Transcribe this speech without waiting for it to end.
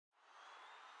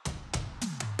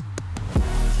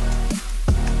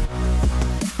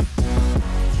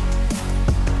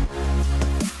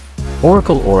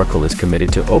Oracle is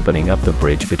committed to opening up the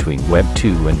bridge between Web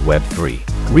 2 and Web 3.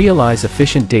 Realize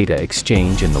efficient data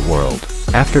exchange in the world.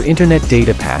 After internet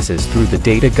data passes through the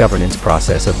data governance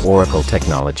process of Oracle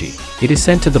technology, it is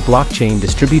sent to the blockchain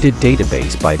distributed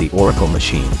database by the Oracle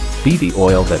machine, be the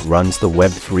oil that runs the Web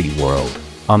 3 world.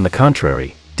 On the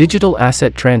contrary, digital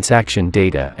asset transaction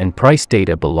data and price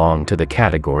data belong to the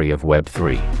category of Web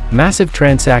 3. Massive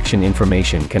transaction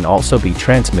information can also be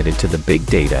transmitted to the big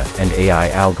data and AI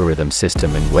algorithm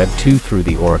system in Web 2 through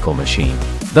the Oracle machine,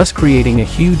 thus creating a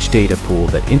huge data pool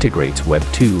that integrates Web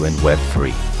 2 and Web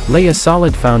 3. Lay a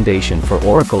solid foundation for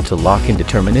Oracle to lock in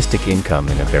deterministic income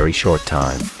in a very short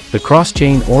time. The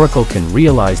cross-chain Oracle can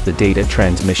realize the data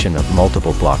transmission of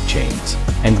multiple blockchains,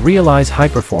 and realize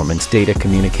high-performance data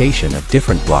communication of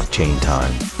different blockchain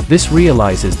time. This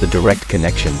realizes the direct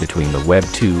connection between the Web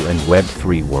 2 and Web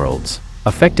 3 worlds.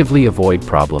 Effectively avoid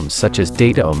problems such as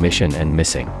data omission and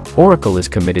missing. Oracle is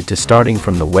committed to starting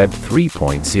from the Web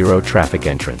 3.0 traffic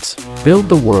entrance. Build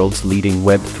the world's leading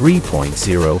Web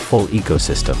 3.0 full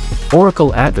ecosystem.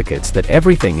 Oracle advocates that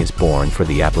everything is born for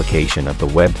the application of the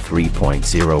Web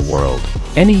 3.0 world.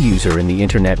 Any user in the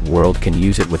internet world can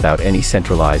use it without any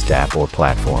centralized app or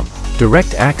platform.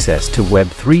 Direct access to Web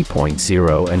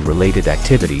 3.0 and related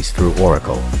activities through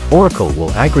Oracle. Oracle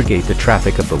will aggregate the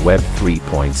traffic of the Web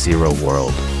 3.0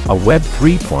 world. A Web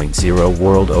 3.0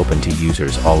 world open to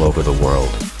users all over the world.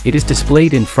 It is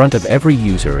displayed in front of every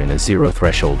user in a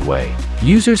zero-threshold way.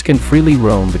 Users can freely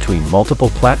roam between multiple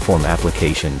platform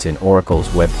applications in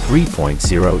Oracle's Web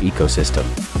 3.0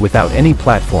 ecosystem, without any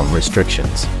platform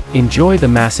restrictions. Enjoy the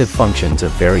massive functions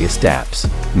of various dApps,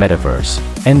 Metaverse,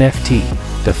 NFT,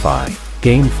 DeFi,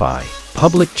 GameFi,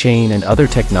 public chain and other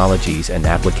technologies and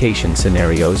application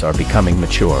scenarios are becoming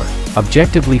mature.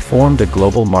 Objectively formed a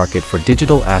global market for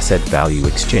digital asset value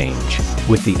exchange.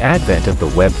 With the advent of the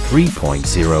Web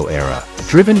 3.0 era,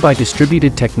 driven by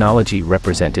distributed technology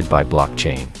represented by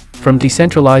blockchain. From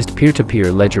decentralized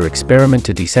peer-to-peer ledger experiment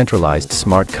to decentralized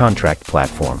smart contract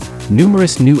platform,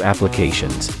 numerous new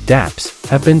applications, dApps,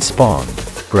 have been spawned.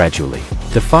 Gradually,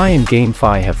 DeFi and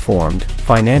GameFi have formed,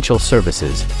 financial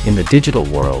services, in the digital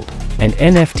world, and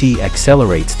NFT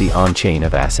accelerates the on-chain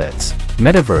of assets.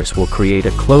 Metaverse will create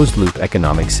a closed-loop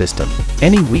economic system.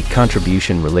 Any weak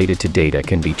contribution related to data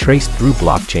can be traced through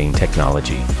blockchain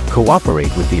technology.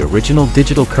 Cooperate with the original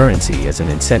digital currency as an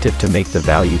incentive to make the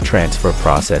value transfer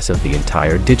process of the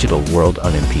entire digital world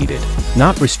unimpeded,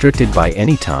 not restricted by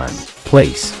any time,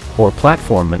 place, or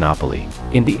platform monopoly.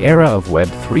 In the era of Web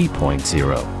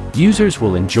 3.0, users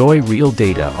will enjoy real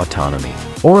data autonomy.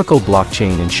 Oracle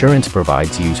Blockchain Insurance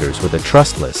provides users with a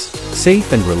trustless,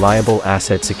 safe and reliable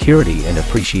asset security and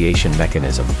appreciation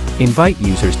mechanism. Invite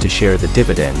users to share the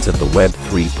dividends of the Web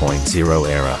 3.0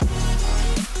 era.